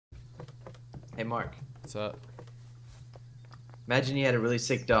Hey, Mark. What's up? Imagine you had a really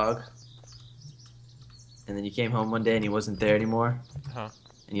sick dog, and then you came home one day and he wasn't there anymore, Huh?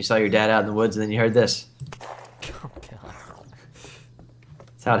 and you saw your dad out in the woods, and then you heard this. Oh god.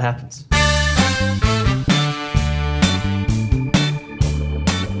 That's how it happens.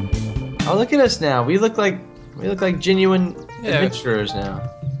 Oh, look at us now. We look like genuine adventurers now.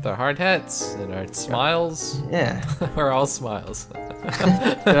 With our hard hats and our smiles. Yeah. We're all smiles.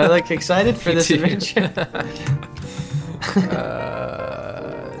 Are I like excited for this adventure?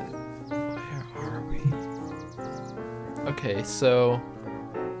 Where are we? Okay, so.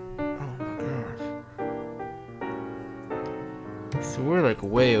 Oh my gosh. So we're like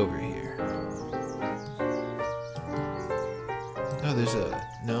way over here. Oh, there's a.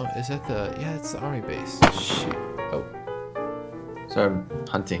 No, is that the. Yeah, it's the army base. Shoot. Oh. So I'm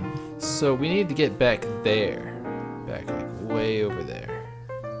hunting. So we need to get back there. Back like way over there.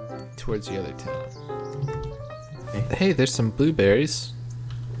 Towards the other town. Okay. Hey, there's some blueberries.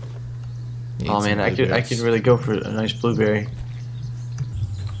 Oh man, I could really go for a nice blueberry.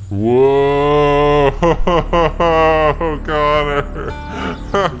 Whoa, Connor!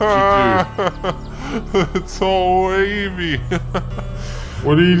 It's all wavy.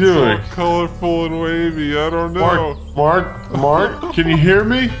 What are you doing? It's all colorful and wavy. I don't know. Mark, can you hear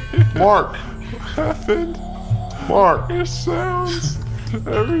me? Mark, What happened? Mark, Your sounds.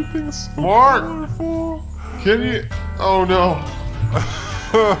 Everything's so Mark! colorful. can you? Oh no,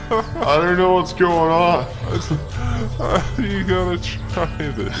 I don't know what's going on. You gotta try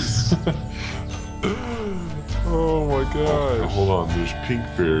this. Oh my gosh. Hold on, there's pink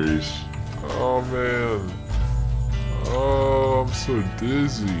berries. Oh man. Oh, I'm so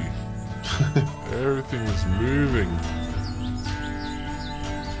dizzy. Everything is moving.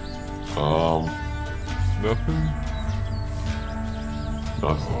 Nothing?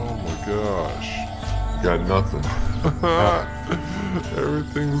 Nothing. Oh my gosh. Got nothing.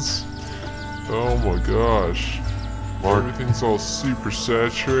 Everything's. Oh my gosh. Mark, Everything's all super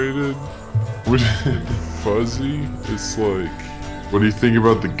saturated, what, fuzzy. It's like what do you think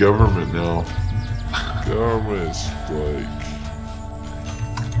about the government now? government's like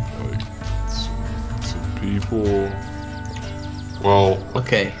some people. Well,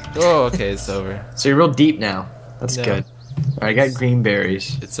 Okay. Oh, okay, it's over. So you're real deep now. That's No. good. Alright, I got green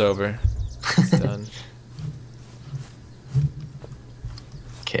berries. It's over. It's done.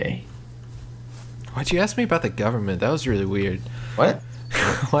 Okay. Why'd you ask me about the government? That was really weird. What?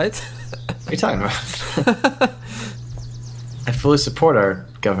 What? What are you talking about? I fully support our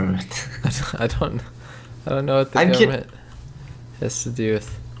government. I don't know what the I'm government has to do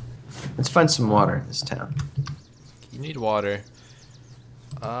with. Let's find some water in this town. You need water.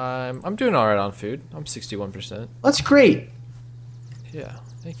 I'm doing alright on food. I'm 61%. That's great. Yeah,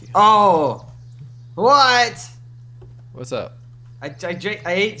 thank you. Oh, what? What's up? I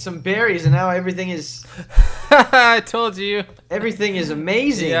ate some berries and now everything is I told you.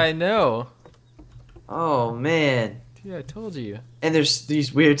 amazing. Yeah, I know. Oh man. Yeah, I told you. And there's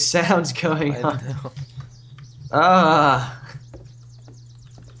these weird sounds going I on. know. Ah.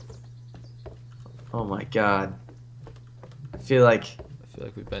 Oh my god. I feel like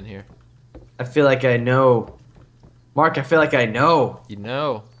we've been here. I know. Mark, I feel like I know. You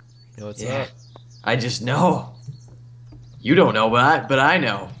know. You know what's Yeah. up. I just know. You don't know, but I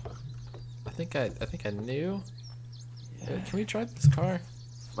know. I think I knew. Yeah, can we drive this car?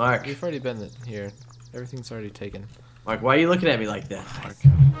 Mark, We've already been here. Everything's already taken. Mark, why are you looking at me like that? Mark.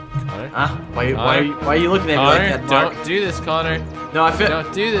 Connor? Huh? Why are you looking at me Connor, like that, Mark? don't do this, Connor. No, I feel.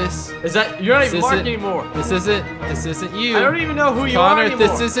 Don't do this. Is that you're not even This Mark isn't- anymore? This isn't you. I don't even know who you Connor, are anymore.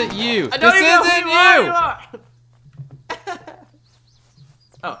 this isn't you. I don't This even know isn't who you. you are.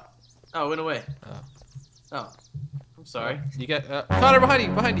 Oh, it went away. Oh, I'm sorry. You got Connor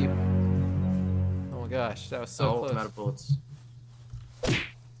behind you. Oh my gosh, that was so Oh, close. I'm out of bullets.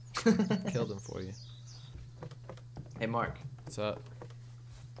 Killed him for you. Hey, Mark. What's up?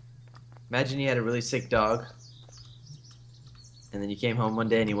 Imagine you had a really sick dog, and then you came home one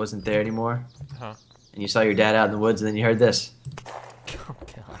day and he wasn't there anymore, Huh? and you saw your dad out in the woods, and then you heard this. Oh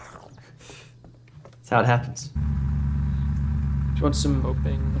god. That's how it happens. Do you want some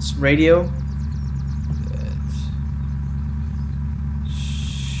Hoping radio? that.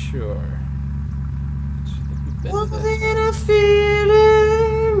 Sure. I think we've been to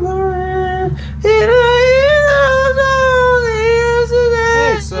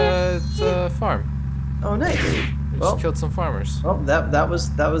that. Hey, it's a farm. Oh, nice. We Well- just killed some farmers. Well, that was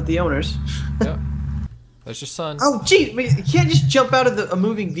the owners. Yep. There's your son. Oh, gee, you can't just jump out of a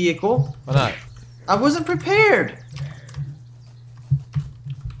moving vehicle. Why not? I wasn't prepared.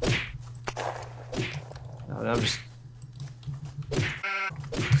 I'm just.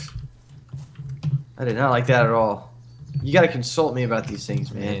 I did not like that at all. You gotta consult me about these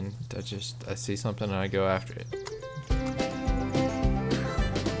things, I man. mean, I see something and I go after it.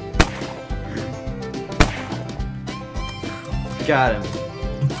 Got him.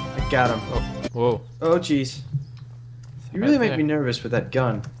 I got him. Whoa. Oh, jeez. You really make me nervous with that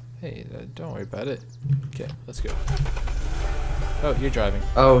gun. Hey, don't worry about it. Okay, let's go. Oh, you're driving.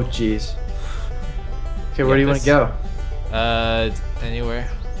 Oh, jeez. Okay, where do you want to go? Anywhere.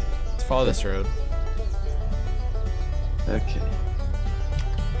 Let's follow this road. Okay.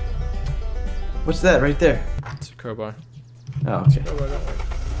 What's that right there? It's a crowbar. Oh, okay.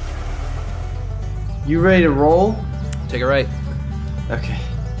 You ready to roll? Take it right. Okay.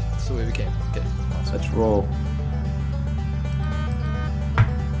 That's the way we came. Okay. Awesome. Let's roll.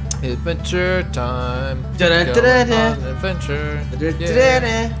 Adventure time. Da-da, Going da-da-da. on an adventure.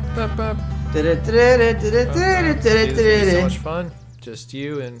 Da-da-da-da. Bup, bup. Da-da-da-da-da-da-da-da-da-da. It's gonna be so much fun. Just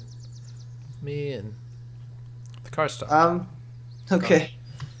you and me and the car stop. Okay.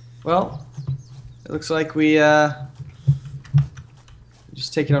 Well, it looks like we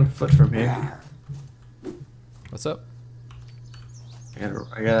just take it on foot from here. What's up?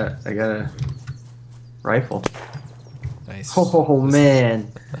 I got a rifle. Nice. Oh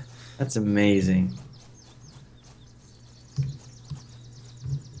man, that's amazing.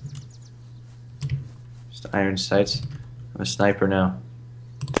 Just iron sights. I'm a sniper now.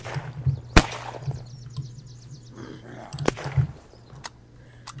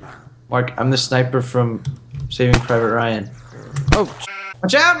 Mark, I'm the sniper from Saving Private Ryan. Oh,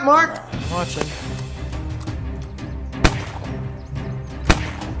 Watch out, Mark! I'm watching.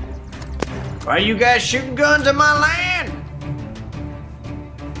 Why are you guys shooting guns at my land?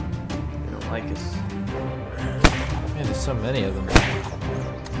 They don't like us. Man, there's so many of them.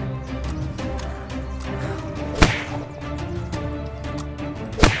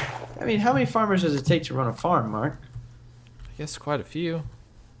 I mean, how many farmers does it take to run a farm, Mark? I guess quite a few.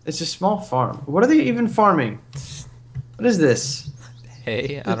 It's a small farm. What are they even farming? What is this?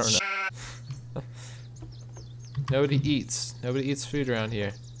 Hey, I don't know. Nobody eats. Nobody eats food around here.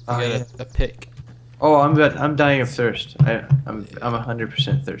 You Oh, got yeah. a pick. Oh, I'm dying of thirst. I'm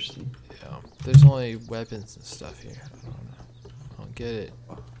 100% thirsty. Yeah. There's only weapons and stuff here. I don't know. I don't get it.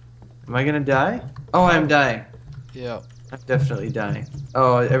 Am I gonna die? Oh, I'm dying. Yeah. I'm definitely dying.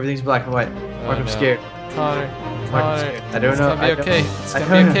 Oh, everything's black and white. Mark, I'm no. scared. Connor. Mark, I'm Connor. scared. I don't It's know. gonna be I don't- okay. It's I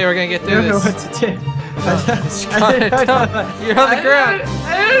gonna don't be okay. know. We're gonna get I through don't know this. what to do. Connor, don't. You're on the ground.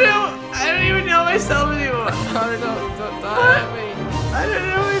 I don't know. I don't even know myself anymore. Connor, don't die at me. I don't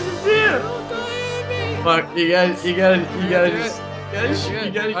know what to do. Don't die at me. Mark, you gotta Do just, it.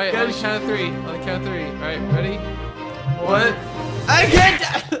 you gotta, Alright, on the count of three. On the count of three. Alright, ready? What? I can't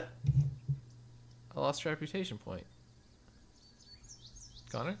die. I lost reputation point.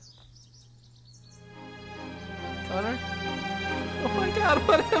 Connor? Connor? Oh my god,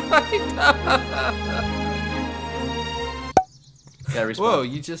 what have I done? Yeah, respawn. Whoa,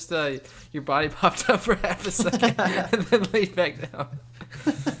 you just, your body popped up for half a second and then laid back down.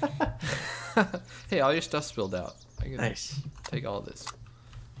 Hey, all your stuff spilled out. I can Nice. take all of this.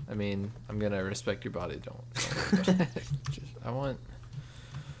 I mean, I'm gonna respect your body, don't worry about it. I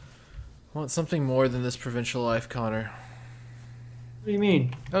want something more than this provincial life, Connor. What do you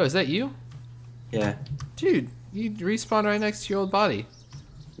mean? Oh, is that you? Yeah. Dude, you respawned right next to your old body.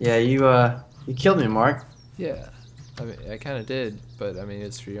 Yeah, you killed me, Mark. Yeah. I mean, I kind of did, but I mean,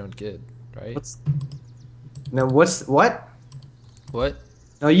 it's for your own good, right? What? What?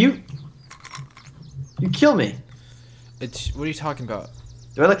 No, you kill me. What are you talking about?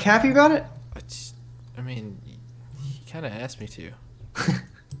 Do I look happy about it? I mean, you kind of asked me to.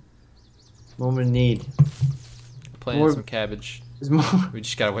 Moment of need. Planting More- some cabbage. There's more. We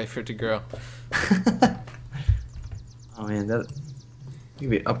just gotta wait for it to grow. Oh man, that could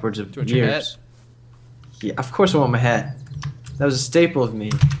be upwards of Do you want your years. Yeah, of course I want my hat. That was a staple of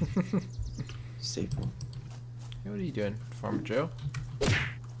me. Staple. Hey, what are you doing, Farmer Joe?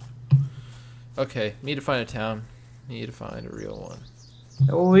 Okay, need to find a town. Need to find a real one.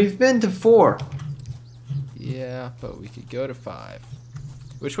 Well, we've been to 4. Yeah, but we could go to 5.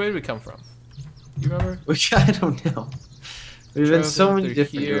 Which way did we come from? You remember? Which I don't know. We've been Drove so in many through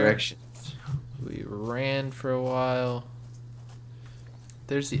different here. directions. We ran for a while.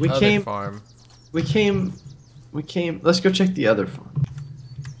 There's the We other came- farm. We came. Let's go check the other farm.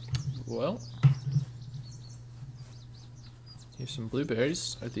 Well, here's some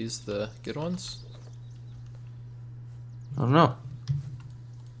blueberries. Are these the good ones? I don't know.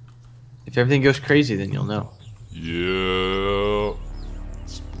 If everything goes crazy, then you'll know. Yeah.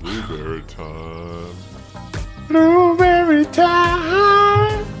 It's Blueberry time. Blueberry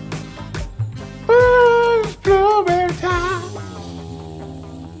time. Blueberry time.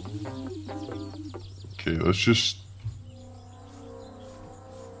 Okay, let's just.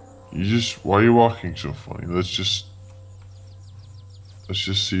 Why are you walking so funny? Let's just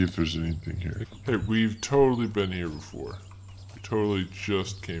see if there's anything here. Hey, we've totally been here before. We totally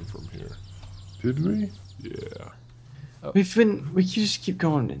just came from here. Did we? Yeah. We just keep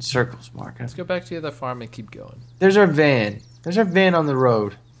going in circles, Mark. Let's go back to the other farm and keep going. There's our van. There's our van on the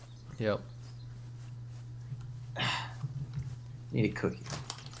road. Yep. Need a cookie.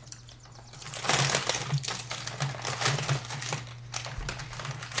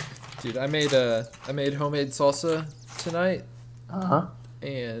 Dude, I made homemade salsa tonight, Uh-huh.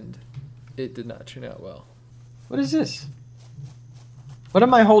 and it did not turn out well. What is this? What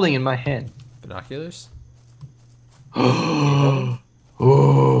am I holding in my hand? Binoculars? Oh.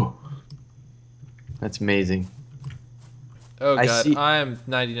 That's amazing. Oh I god, see- I am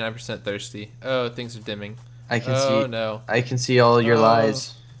 99% thirsty. Oh, things are dimming. I can Oh see no. I can see all your Oh.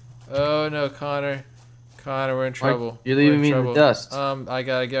 lies. Oh no, Connor. Connor, we're in trouble. you're We're leaving me in the trouble. dust. I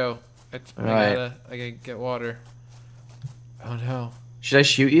gotta go. I Alright. gotta get water. Oh no. Should I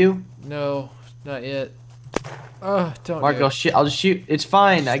shoot you? No, not yet. Oh, don't Mark, do I'll it. I'll just shoot. It's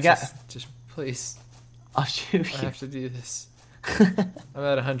fine. I got Just please. I'll shoot I you. have to do this. I'm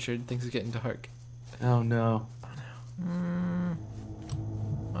at 100. Things are getting dark. Oh no.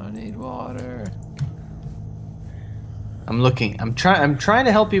 I need water. I'm looking. I'm trying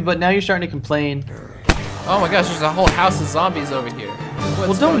to help you, but now you're starting to complain. Oh my gosh, there's a whole house of zombies over here.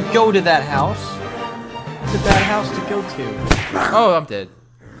 Well, don't go to that house. It's a bad house to go to. Oh, I'm dead.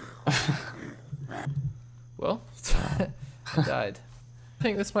 Well, I died. I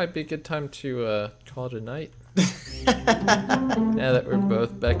think this might be a good time to call it a night. Now that we're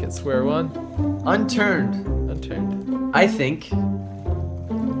both back at square one. Unturned. Unturned. I think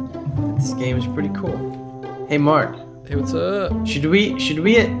this game is pretty cool. Hey, Mark. Hey, what's up? Should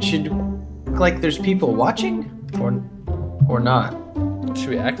look like there's people watching, or not? Should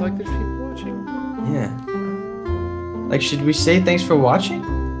we act like there's people watching? Yeah. Like, should we say thanks for watching? I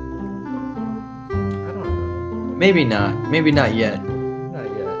don't know. Maybe not. Maybe not yet. Not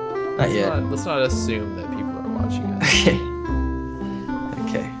yet. Not yet. Let's not assume that people are watching us. Okay.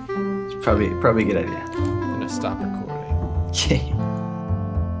 Okay. It's probably a good idea. I'm gonna stop recording. Okay.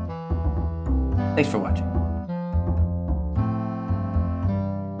 Thanks for watching.